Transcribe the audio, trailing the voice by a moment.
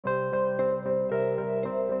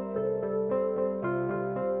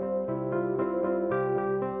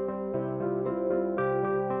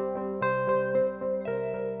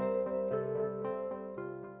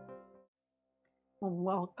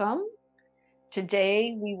Welcome.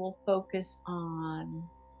 Today we will focus on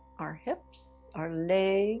our hips, our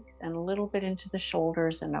legs, and a little bit into the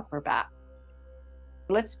shoulders and upper back.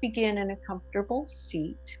 Let's begin in a comfortable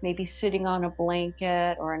seat, maybe sitting on a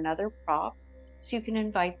blanket or another prop, so you can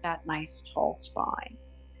invite that nice tall spine.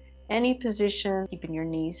 Any position, keeping your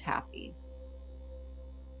knees happy.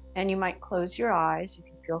 And you might close your eyes if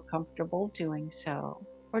you feel comfortable doing so,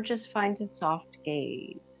 or just find a soft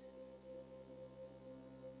gaze.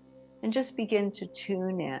 And just begin to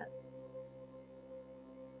tune in.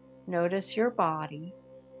 Notice your body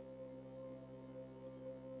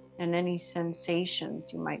and any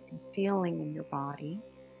sensations you might be feeling in your body.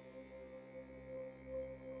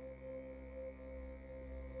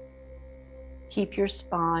 Keep your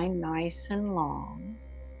spine nice and long.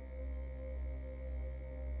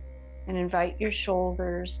 And invite your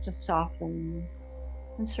shoulders to soften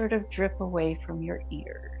and sort of drip away from your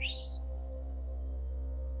ears.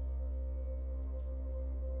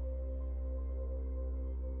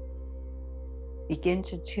 Begin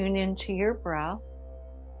to tune into your breath.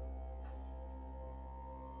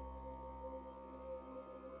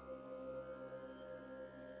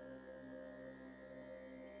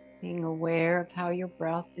 Being aware of how your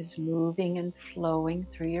breath is moving and flowing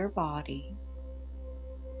through your body.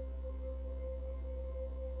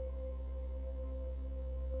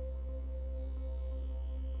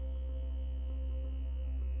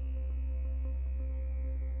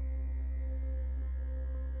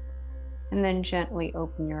 And then gently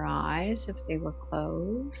open your eyes if they were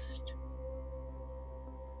closed.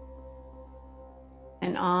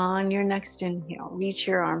 And on your next inhale, reach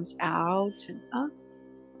your arms out and up.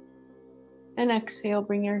 And exhale,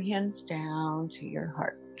 bring your hands down to your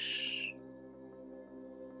heart.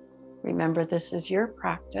 Remember, this is your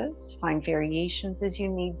practice. Find variations as you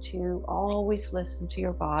need to. Always listen to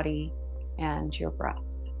your body and your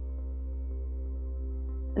breath.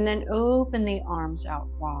 And then open the arms out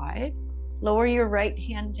wide. Lower your right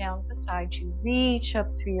hand down beside you. Reach up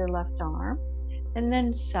through your left arm. And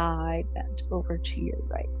then side bend over to your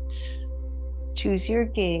right. Choose your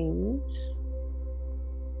gaze.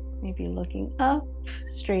 Maybe looking up,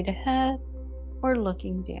 straight ahead, or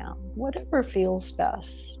looking down. Whatever feels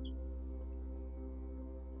best.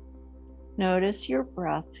 Notice your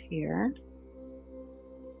breath here.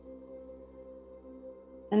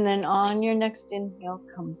 And then on your next inhale,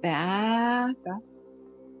 come back up.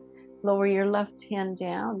 Lower your left hand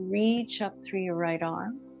down, reach up through your right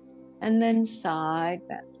arm, and then side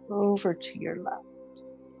bend over to your left.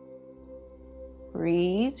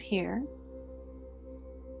 Breathe here.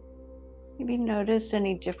 Maybe notice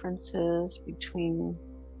any differences between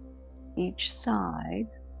each side.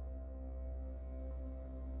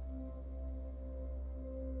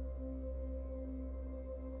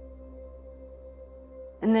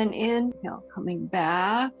 And then inhale, coming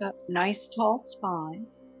back up, nice tall spine.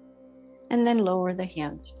 And then lower the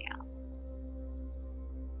hands down.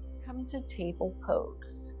 Come to table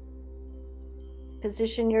pose.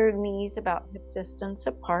 Position your knees about hip distance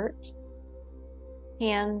apart.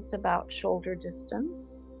 Hands about shoulder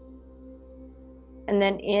distance. And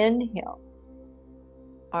then inhale.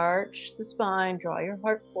 Arch the spine, draw your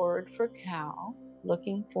heart forward for cow,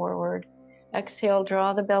 looking forward. Exhale,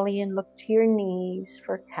 draw the belly in, look to your knees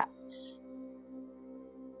for cat.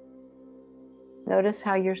 Notice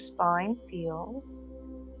how your spine feels.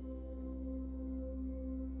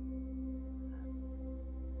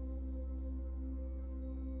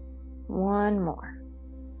 One more.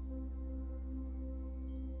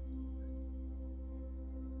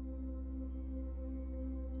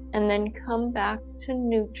 And then come back to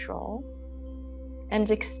neutral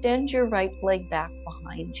and extend your right leg back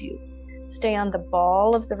behind you. Stay on the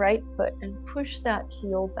ball of the right foot and push that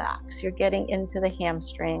heel back so you're getting into the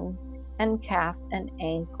hamstrings and calf and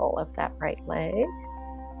ankle of that right leg.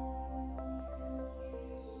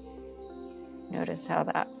 Notice how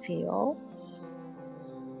that feels.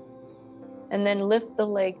 And then lift the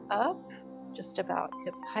leg up, just about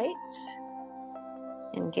hip height.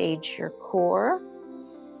 Engage your core.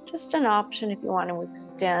 Just an option if you want to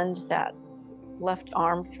extend that left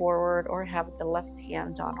arm forward or have the left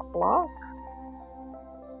hand on a block.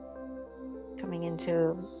 Coming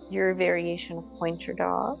into your variation of pointer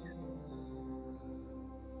dog.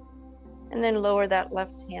 And then lower that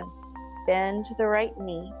left hand. Bend the right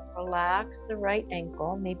knee. Relax the right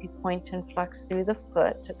ankle. Maybe point and flex through the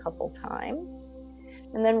foot a couple times.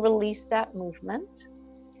 And then release that movement.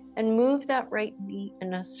 And move that right knee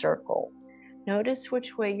in a circle. Notice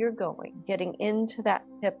which way you're going. Getting into that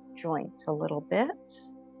hip joint a little bit.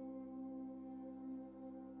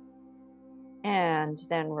 And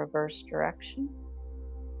then reverse direction.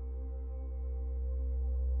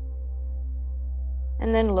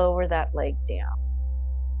 And then lower that leg down.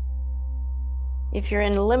 If you're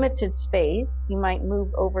in limited space, you might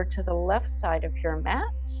move over to the left side of your mat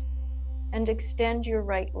and extend your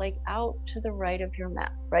right leg out to the right of your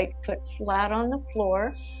mat. Right foot flat on the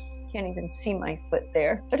floor. Can't even see my foot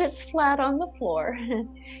there, but it's flat on the floor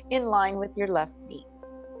in line with your left knee.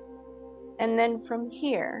 And then from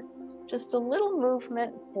here, just a little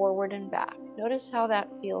movement forward and back. Notice how that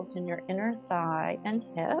feels in your inner thigh and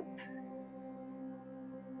hip.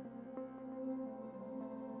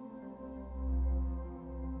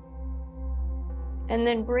 And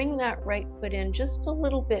then bring that right foot in just a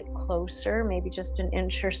little bit closer, maybe just an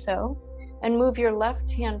inch or so, and move your left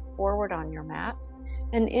hand forward on your mat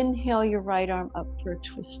and inhale your right arm up for a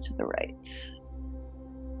twist to the right.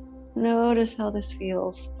 Notice how this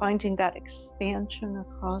feels, finding that expansion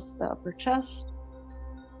across the upper chest.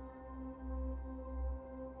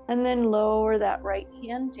 And then lower that right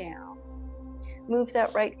hand down. Move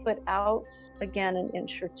that right foot out again an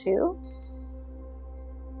inch or two.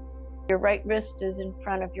 Your right wrist is in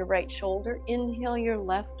front of your right shoulder. Inhale your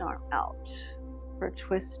left arm out for a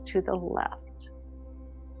twist to the left.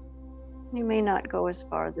 You may not go as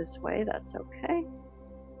far this way, that's okay.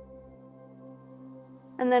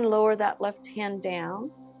 And then lower that left hand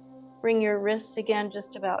down. Bring your wrists again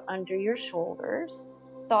just about under your shoulders.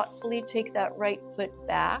 Thoughtfully take that right foot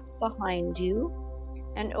back behind you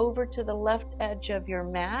and over to the left edge of your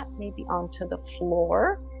mat, maybe onto the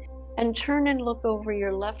floor. And turn and look over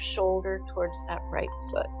your left shoulder towards that right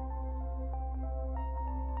foot.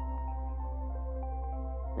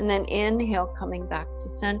 And then inhale, coming back to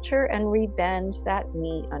center, and rebend that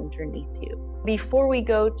knee underneath you. Before we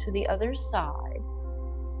go to the other side,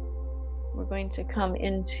 we're going to come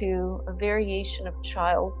into a variation of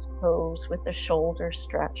child's pose with a shoulder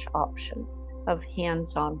stretch option of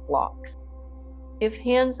hands on blocks. If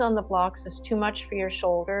hands on the blocks is too much for your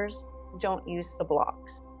shoulders, don't use the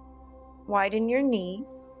blocks. Widen your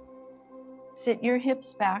knees, sit your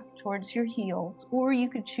hips back towards your heels, or you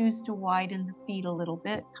could choose to widen the feet a little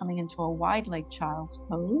bit, coming into a wide leg child's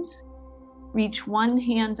pose. Reach one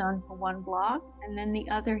hand onto one block and then the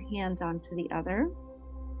other hand onto the other.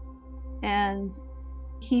 And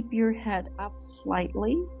keep your head up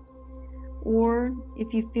slightly, or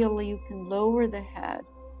if you feel you can lower the head,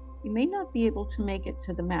 you may not be able to make it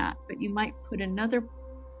to the mat, but you might put another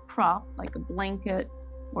prop like a blanket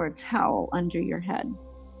or a towel under your head.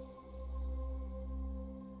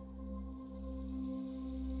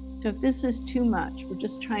 So if this is too much, we're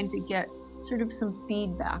just trying to get sort of some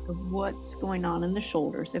feedback of what's going on in the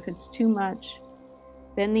shoulders. If it's too much,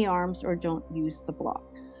 bend the arms or don't use the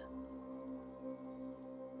blocks.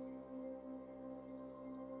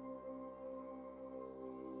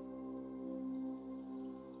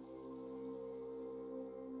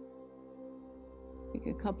 Take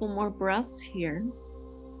a couple more breaths here.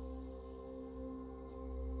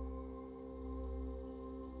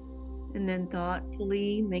 And then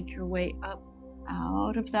thoughtfully make your way up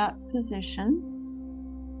out of that position.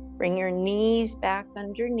 Bring your knees back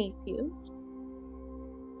underneath you.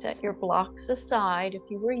 Set your blocks aside if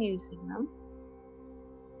you were using them.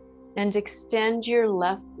 And extend your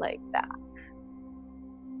left leg back.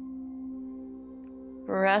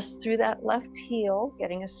 Press through that left heel,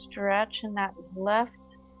 getting a stretch in that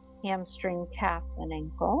left hamstring, calf, and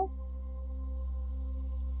ankle.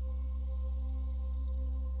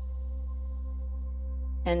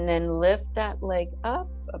 And then lift that leg up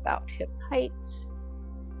about hip height.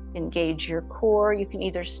 Engage your core. You can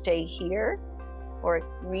either stay here or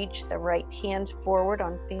reach the right hand forward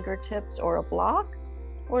on fingertips or a block,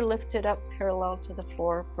 or lift it up parallel to the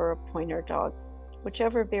floor for a pointer dog,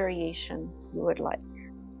 whichever variation you would like.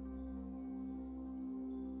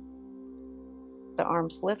 The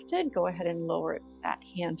arms lifted, go ahead and lower that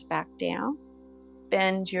hand back down.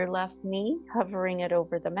 Bend your left knee, hovering it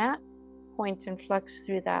over the mat. Point and flex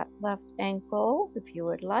through that left ankle if you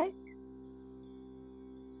would like.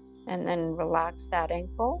 And then relax that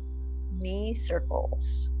ankle, knee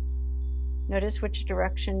circles. Notice which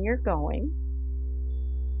direction you're going.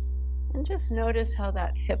 And just notice how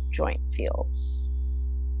that hip joint feels.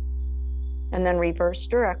 And then reverse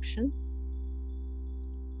direction.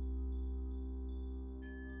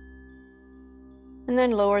 And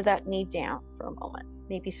then lower that knee down for a moment.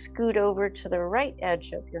 Maybe scoot over to the right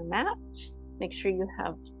edge of your mat. Make sure you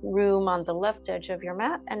have room on the left edge of your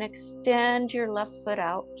mat and extend your left foot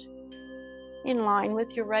out in line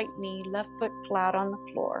with your right knee, left foot flat on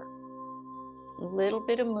the floor. A little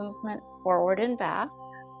bit of movement forward and back.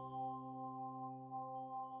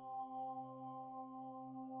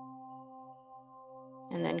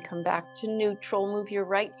 And then come back to neutral. Move your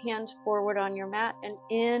right hand forward on your mat and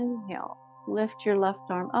inhale. Lift your left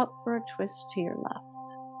arm up for a twist to your left.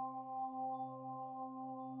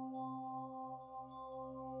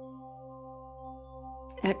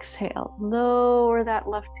 Exhale, lower that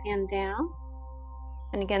left hand down.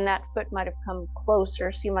 And again, that foot might have come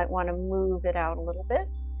closer, so you might want to move it out a little bit.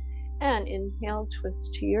 And inhale,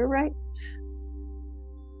 twist to your right.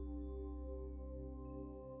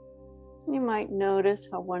 You might notice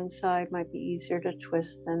how one side might be easier to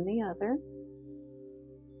twist than the other.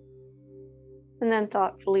 And then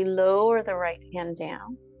thoughtfully lower the right hand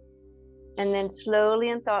down. And then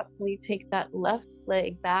slowly and thoughtfully take that left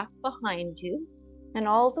leg back behind you and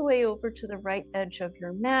all the way over to the right edge of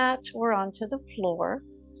your mat or onto the floor.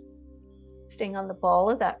 Staying on the ball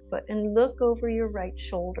of that foot and look over your right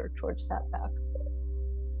shoulder towards that back foot.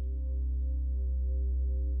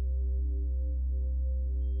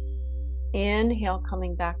 Inhale,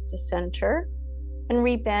 coming back to center, and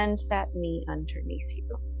rebend that knee underneath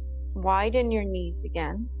you. Widen your knees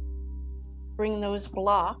again. Bring those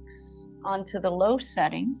blocks onto the low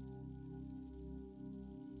setting.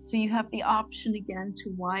 So you have the option again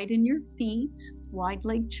to widen your feet, wide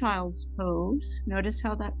leg child's pose. Notice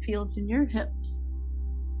how that feels in your hips.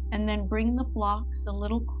 And then bring the blocks a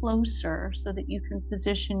little closer so that you can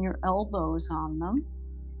position your elbows on them.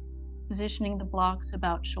 Positioning the blocks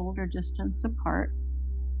about shoulder distance apart.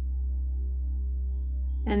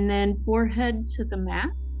 And then forehead to the mat.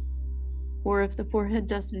 Or if the forehead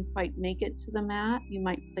doesn't quite make it to the mat, you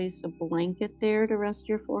might place a blanket there to rest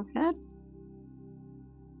your forehead.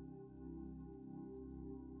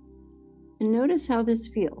 And notice how this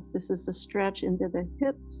feels. This is a stretch into the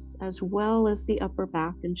hips as well as the upper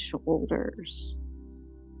back and shoulders.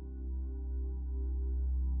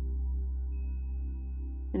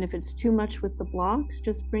 And if it's too much with the blocks,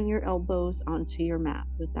 just bring your elbows onto your mat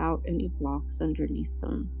without any blocks underneath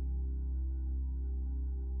them.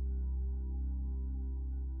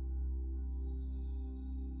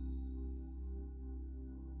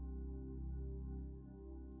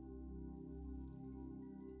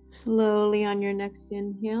 Slowly on your next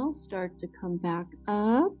inhale, start to come back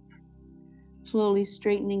up. Slowly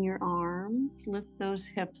straightening your arms, lift those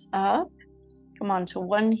hips up. Come onto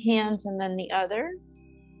one hand and then the other.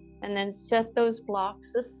 And then set those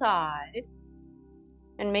blocks aside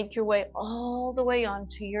and make your way all the way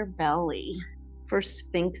onto your belly for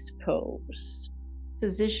Sphinx pose.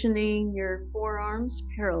 Positioning your forearms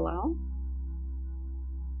parallel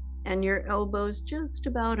and your elbows just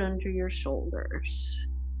about under your shoulders.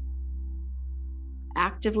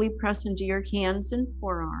 Actively press into your hands and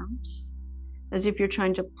forearms as if you're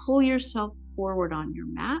trying to pull yourself forward on your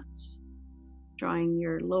mat, drawing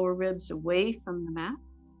your lower ribs away from the mat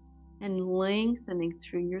and lengthening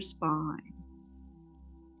through your spine.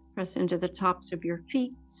 Press into the tops of your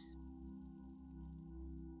feet.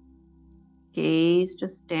 Gaze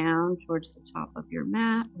just down towards the top of your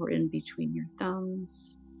mat or in between your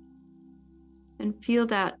thumbs. And feel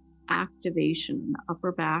that activation in the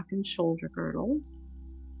upper back and shoulder girdle.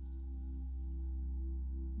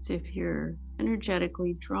 As if you're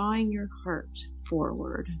energetically drawing your heart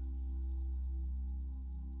forward.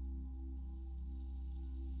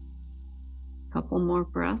 Couple more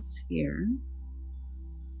breaths here.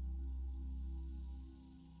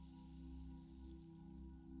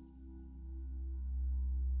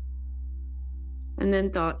 And then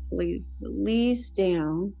thoughtfully release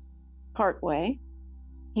down partway,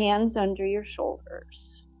 hands under your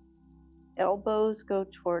shoulders. Elbows go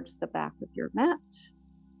towards the back of your mat.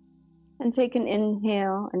 And take an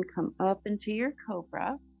inhale and come up into your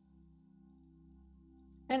cobra.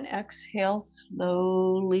 And exhale,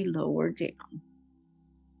 slowly lower down.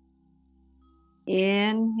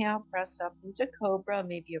 Inhale, press up into cobra,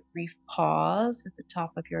 maybe a brief pause at the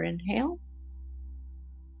top of your inhale.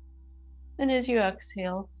 And as you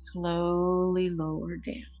exhale, slowly lower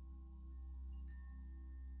down.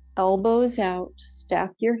 Elbows out,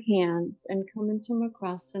 stack your hands and come into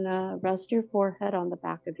Makrasana. Rest your forehead on the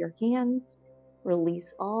back of your hands.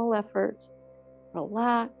 Release all effort.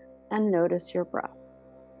 Relax and notice your breath.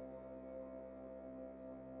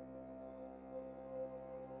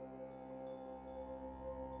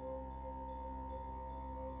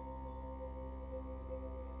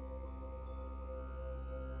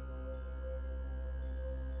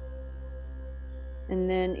 And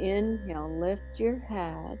then inhale, lift your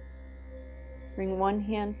head. Bring one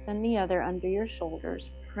hand then the other under your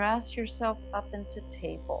shoulders. Press yourself up into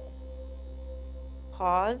table.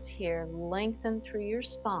 Pause here, lengthen through your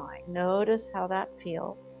spine. Notice how that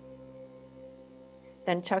feels.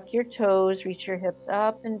 Then tuck your toes, reach your hips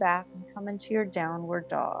up and back, and come into your downward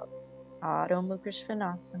dog. Adho Mukha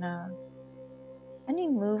Svanasana. Any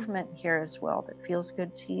movement here as well that feels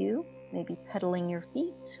good to you. Maybe pedaling your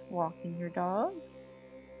feet, walking your dog.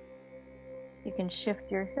 You can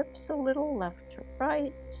shift your hips a little left to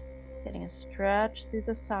right, getting a stretch through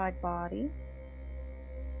the side body.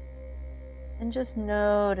 And just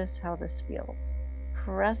notice how this feels.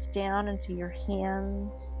 Press down into your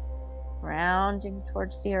hands, grounding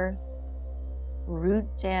towards the earth. Root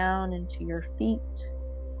down into your feet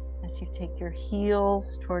as you take your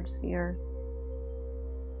heels towards the earth.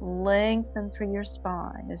 Lengthen through your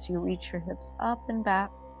spine as you reach your hips up and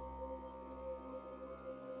back.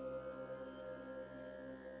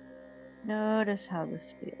 Notice how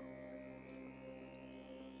this feels.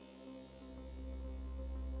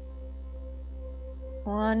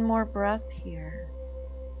 One more breath here.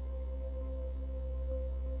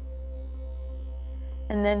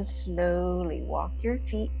 And then slowly walk your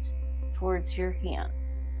feet towards your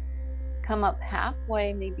hands. Come up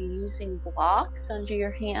halfway, maybe using blocks under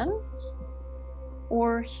your hands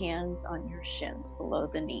or hands on your shins below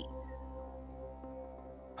the knees.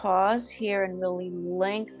 Pause here and really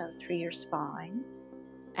lengthen through your spine.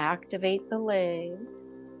 Activate the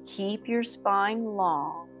legs. Keep your spine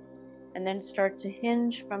long. And then start to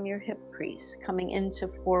hinge from your hip crease, coming into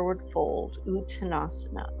forward fold,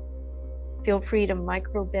 Uttanasana. Feel free to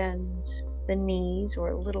micro bend the knees or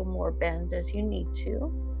a little more bend as you need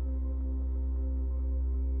to.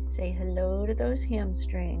 Say hello to those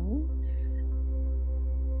hamstrings.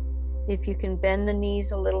 If you can bend the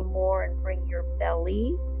knees a little more and bring your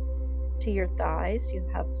belly to your thighs, you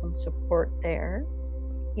have some support there.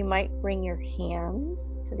 You might bring your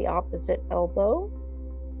hands to the opposite elbow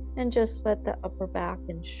and just let the upper back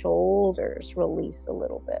and shoulders release a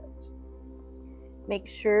little bit. Make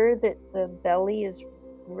sure that the belly is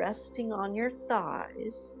resting on your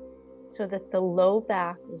thighs so that the low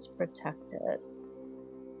back is protected.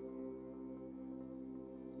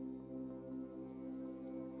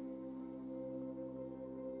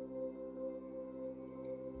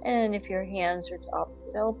 And if your hands are to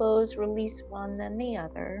opposite elbows, release one, then the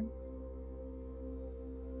other.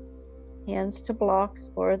 Hands to blocks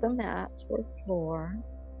or the mat or floor.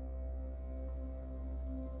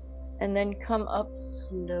 And then come up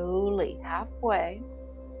slowly, halfway.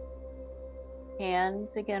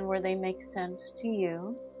 Hands again where they make sense to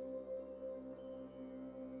you.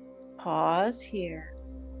 Pause here.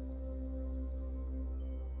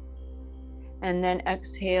 And then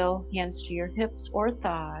exhale, hands to your hips or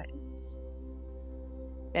thighs.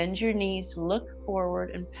 Bend your knees, look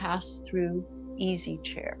forward and pass through easy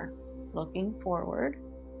chair. Looking forward.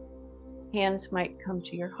 Hands might come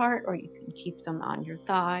to your heart, or you can keep them on your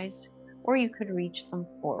thighs, or you could reach them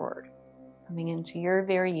forward, coming into your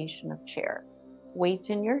variation of chair. Weight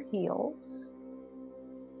in your heels.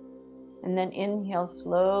 And then inhale,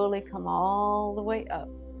 slowly come all the way up.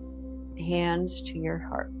 Hands to your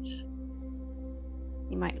heart.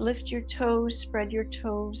 You might lift your toes, spread your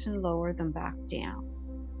toes, and lower them back down.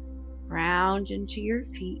 Ground into your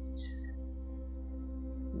feet.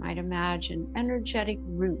 You might imagine energetic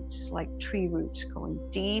roots, like tree roots, going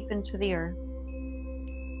deep into the earth.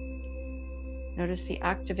 Notice the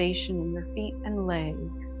activation in your feet and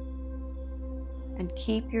legs. And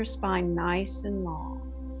keep your spine nice and long.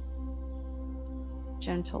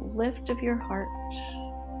 Gentle lift of your heart.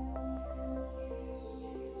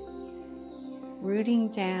 Rooting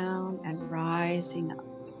down and rising up.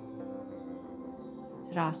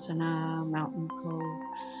 Tadasana, mountain pose.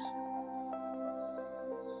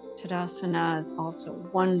 Tadasana is also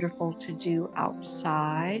wonderful to do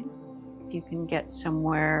outside. If you can get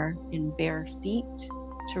somewhere in bare feet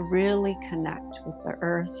to really connect with the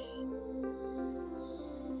earth.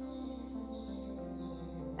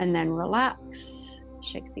 And then relax.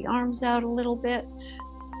 Shake the arms out a little bit.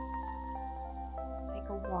 Take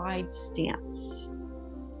a wide stance.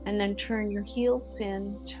 And then turn your heels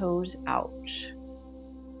in, toes out.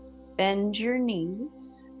 Bend your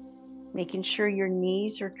knees, making sure your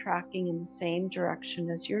knees are tracking in the same direction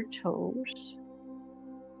as your toes.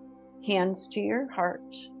 Hands to your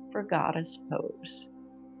heart for goddess pose.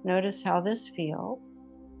 Notice how this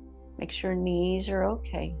feels. Make sure knees are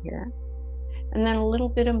okay here. And then a little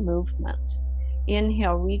bit of movement.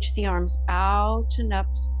 Inhale, reach the arms out and up,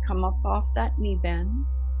 come up off that knee bend.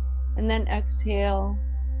 And then exhale,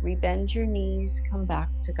 rebend your knees, come back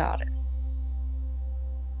to goddess.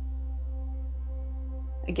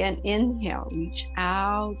 Again, inhale, reach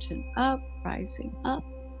out and up, rising up.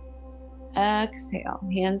 Exhale,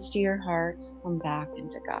 hands to your heart, come back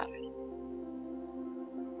into goddess.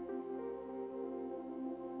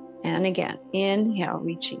 And again, inhale,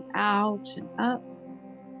 reaching out and up.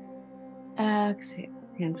 Exhale,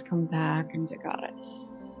 hands come back into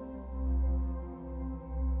goddess.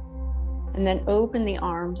 And then open the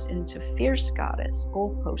arms into fierce goddess,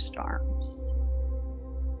 goalpost arms.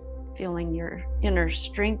 Feeling your inner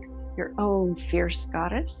strength, your own fierce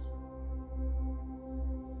goddess.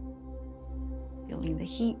 Feeling the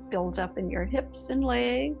heat build up in your hips and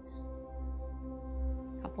legs.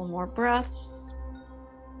 A couple more breaths.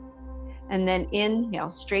 And then inhale,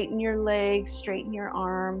 straighten your legs, straighten your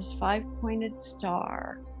arms, 5-pointed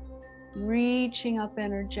star. Reaching up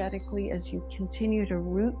energetically as you continue to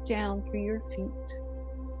root down through your feet.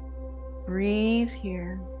 Breathe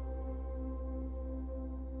here.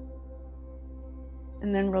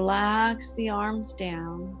 And then relax the arms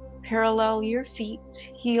down. Parallel your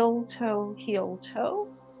feet, heel, toe,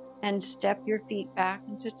 and step your feet back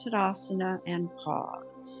into Tadasana and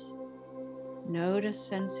pause. Notice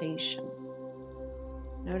sensation.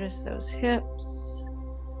 Notice those hips,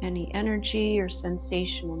 any energy or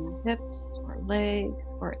sensation in the hips or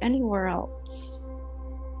legs or anywhere else.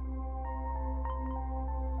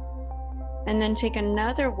 And then take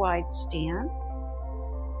another wide stance.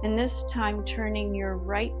 And this time turning your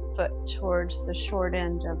right foot towards the short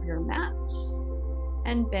end of your mat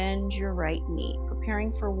and bend your right knee,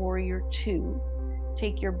 preparing for warrior 2.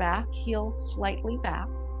 Take your back heel slightly back,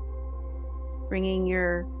 bringing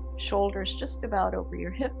your shoulders just about over your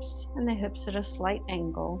hips and the hips at a slight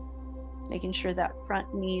angle, making sure that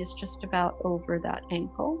front knee is just about over that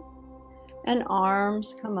ankle, and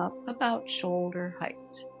arms come up about shoulder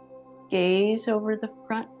height. Gaze over the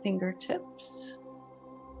front fingertips.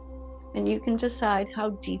 And you can decide how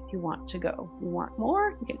deep you want to go. You want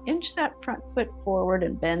more? You can inch that front foot forward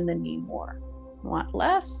and bend the knee more. You want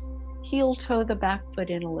less? Heel toe the back foot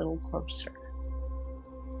in a little closer.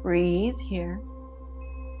 Breathe here.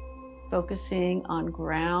 Focusing on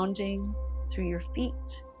grounding through your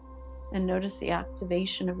feet. And notice the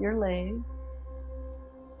activation of your legs.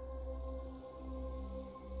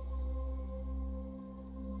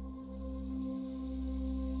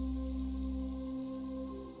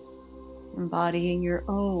 Embodying your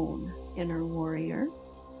own inner warrior.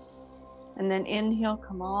 And then inhale,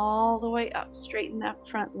 come all the way up, straighten that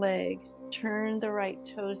front leg, turn the right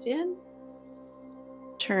toes in,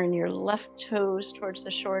 turn your left toes towards the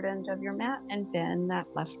short end of your mat and bend that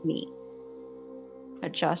left knee.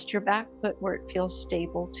 Adjust your back foot where it feels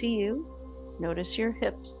stable to you. Notice your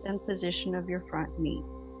hips and position of your front knee.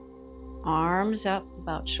 Arms up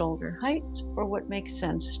about shoulder height or what makes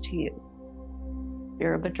sense to you.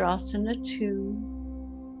 Virabhadrasana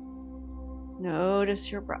 2.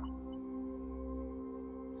 Notice your breath.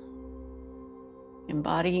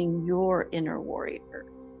 Embodying your inner warrior.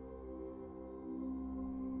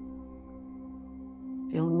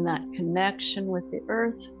 Feeling that connection with the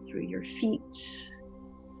earth through your feet.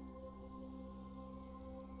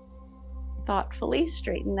 Thoughtfully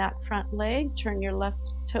straighten that front leg, turn your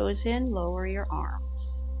left toes in, lower your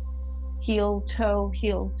arms. Heel, toe,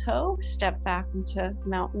 step back into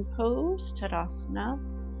mountain pose, Tadasana,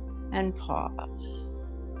 and pause.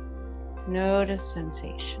 Notice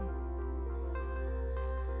sensation.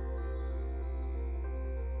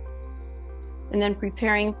 And then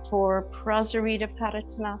preparing for Prasarita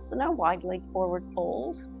Padottanasana, wide leg forward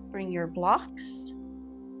fold. Bring your blocks.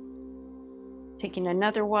 Taking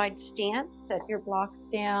another wide stance, set your blocks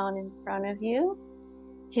down in front of you.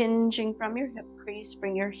 Hinging from your hip crease,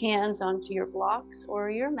 bring your hands onto your blocks or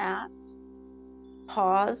your mat.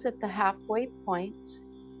 Pause at the halfway point.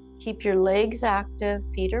 Keep your legs active,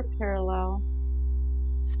 feet are parallel.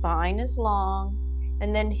 Spine is long.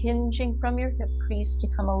 And then hinging from your hip crease to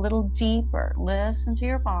come a little deeper. Listen to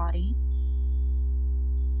your body.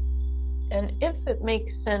 And if it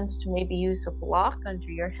makes sense to maybe use a block under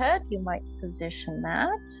your head, you might position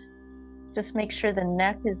that. Just make sure the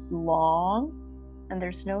neck is long and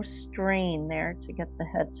there's no strain there to get the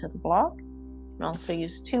head to the block. You can also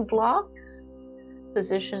use 2 blocks,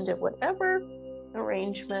 positioned at whatever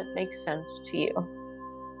arrangement makes sense to you.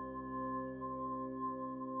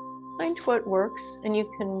 Find what works, and you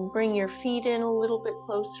can bring your feet in a little bit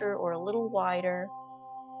closer or a little wider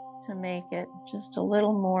to make it just a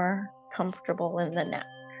little more comfortable in the neck.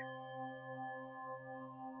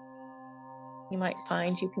 You might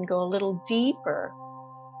find you can go a little deeper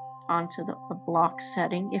onto the block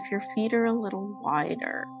setting if your feet are a little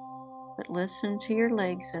wider. But listen to your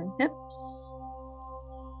legs and hips.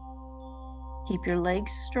 Keep your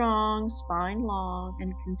legs strong, spine long,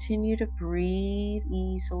 and continue to breathe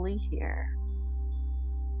easily here.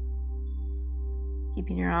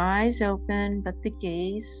 Keeping your eyes open, but the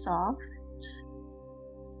gaze soft.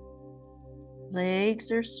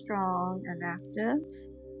 Legs are strong and active.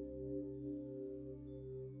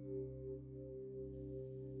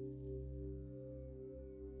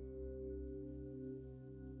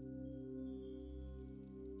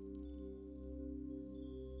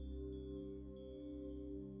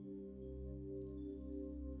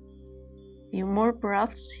 Few more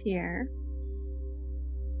breaths here.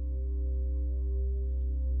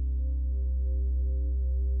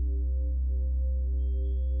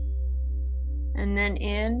 And then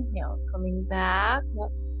inhale, coming back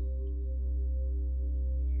up.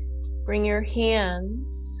 Bring your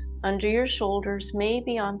hands under your shoulders,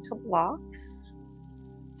 maybe onto blocks.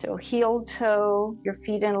 So heel toe your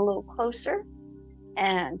feet in a little closer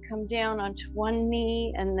and come down onto one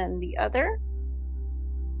knee and then the other.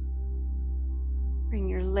 Bring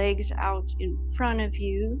your legs out in front of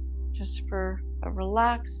you just for a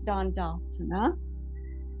relaxed Dandasana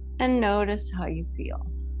and notice how you feel.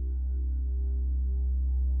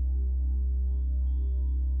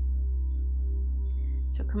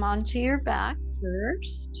 So come onto your back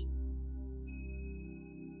first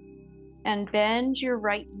and bend your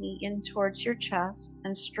right knee in towards your chest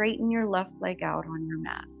and straighten your left leg out on your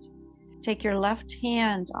mat. Take your left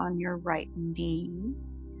hand on your right knee,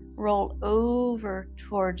 roll over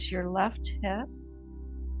towards your left hip.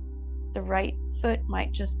 The right foot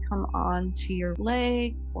might just come onto your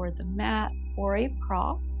leg or the mat or a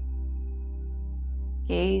prop.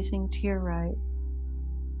 Gazing to your right.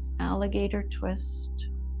 Alligator twist.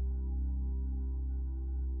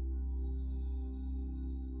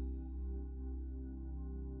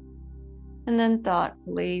 And then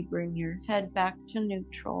thoughtfully bring your head back to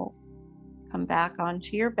neutral. Come back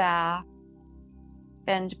onto your back.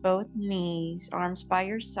 Bend both knees, arms by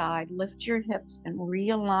your side. Lift your hips and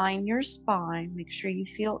realign your spine. Make sure you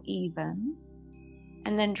feel even.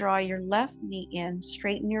 And then draw your left knee in.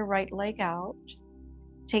 Straighten your right leg out.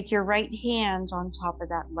 Take your right hand on top of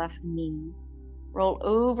that left knee. Roll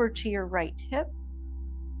over to your right hip.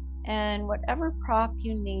 And whatever prop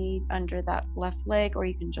you need under that left leg, or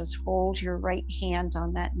you can just hold your right hand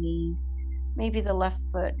on that knee. Maybe the left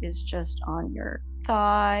foot is just on your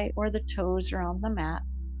thigh or the toes are on the mat.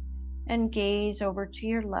 And gaze over to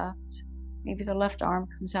your left. Maybe the left arm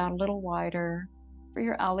comes out a little wider for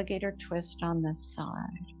your alligator twist on this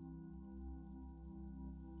side.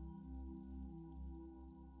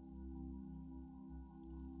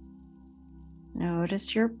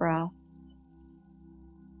 Notice your breath.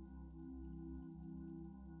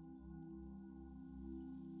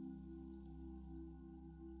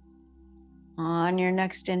 On your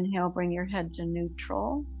next inhale, bring your head to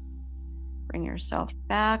neutral. Bring yourself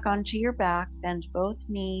back onto your back. Bend both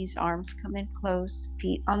knees, arms come in close,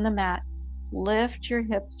 feet on the mat. Lift your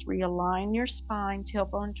hips, realign your spine,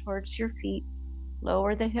 tailbone towards your feet.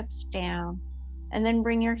 Lower the hips down, and then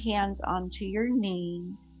bring your hands onto your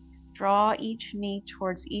knees. Draw each knee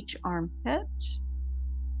towards each armpit.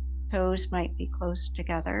 Toes might be close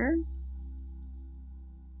together.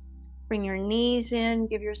 Bring your knees in,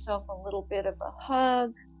 give yourself a little bit of a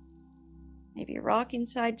hug. Maybe rocking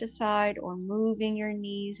side to side or moving your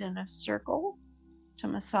knees in a circle to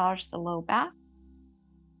massage the low back.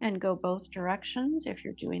 And go both directions if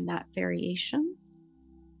you're doing that variation.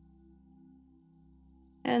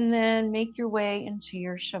 And then make your way into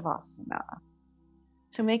your Shavasana.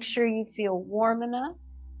 So make sure you feel warm enough,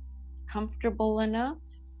 comfortable enough.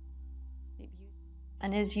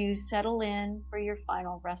 And as you settle in for your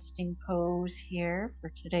final resting pose here for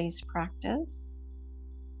today's practice,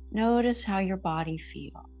 notice how your body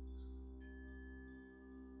feels.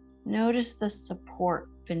 Notice the support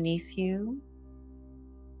beneath you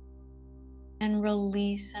and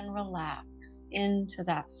release and relax into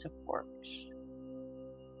that support.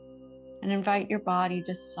 And invite your body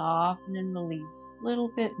to soften and release a little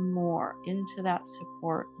bit more into that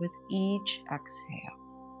support with each exhale.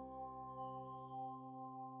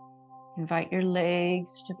 Invite your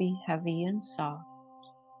legs to be heavy and soft.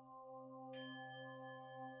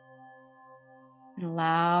 And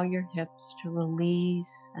allow your hips to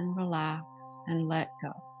release and relax and let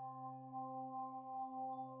go.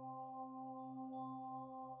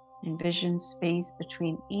 Envision space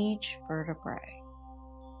between each vertebrae.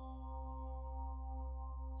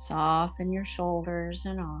 Soften your shoulders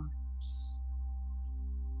and arms.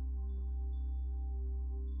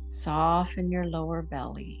 Soften your lower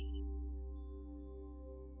belly.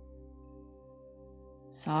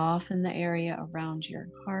 Soften the area around your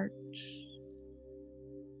heart.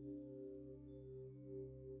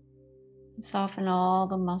 Soften all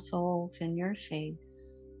the muscles in your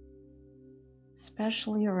face,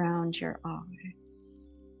 especially around your eyes.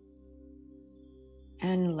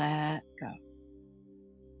 And let go.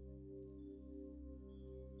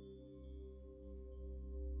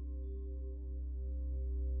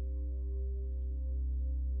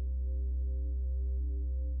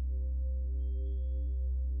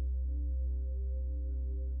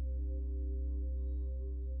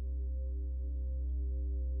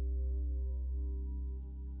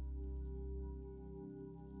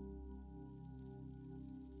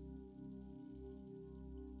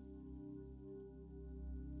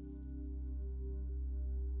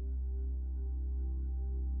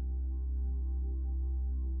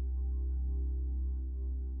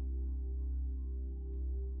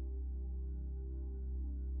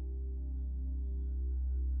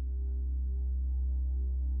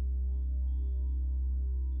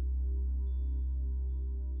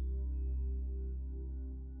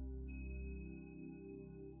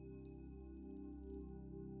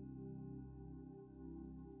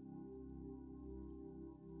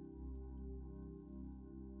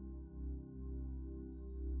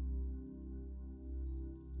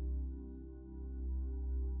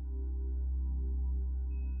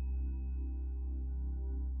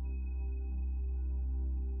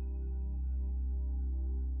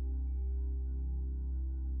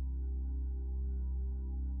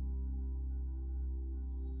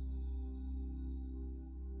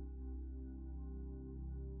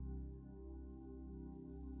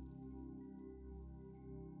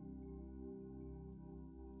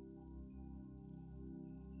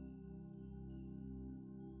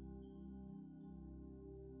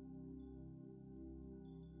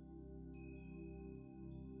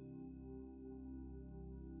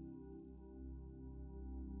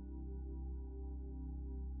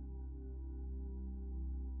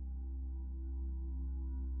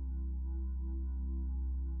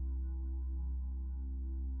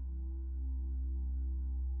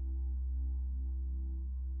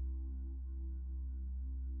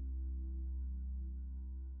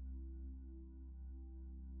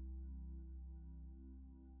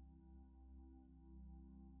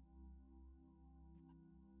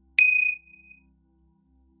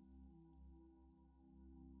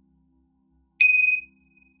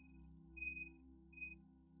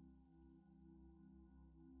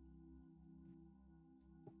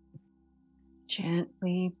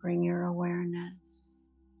 Gently bring your awareness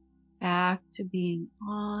back to being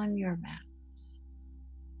on your mat.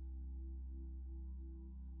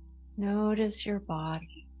 Notice your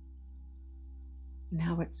body and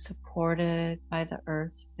how it's supported by the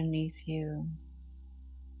earth beneath you.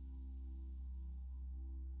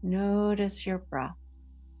 Notice your breath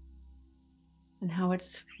and how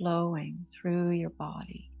it's flowing through your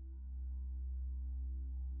body.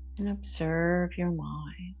 And observe your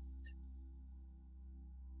mind.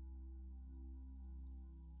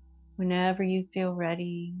 Whenever you feel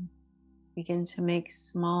ready, begin to make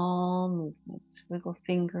small movements. Wiggle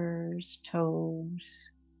fingers, toes.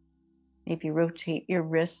 Maybe rotate your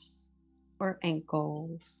wrists or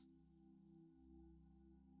ankles.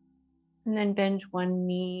 And then bend one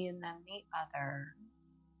knee and then the other.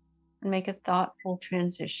 And make a thoughtful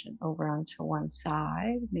transition over onto one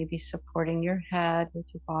side, maybe supporting your head with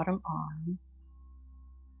your bottom arm.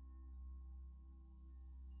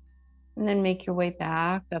 And then make your way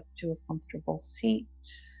back up to a comfortable seat.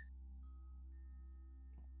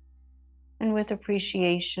 And with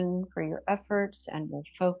appreciation for your efforts and your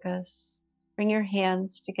focus, bring your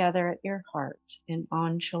hands together at your heart in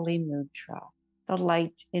Anjali Mudra. The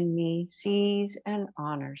light in me sees and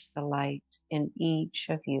honors the light in each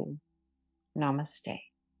of you. Namaste.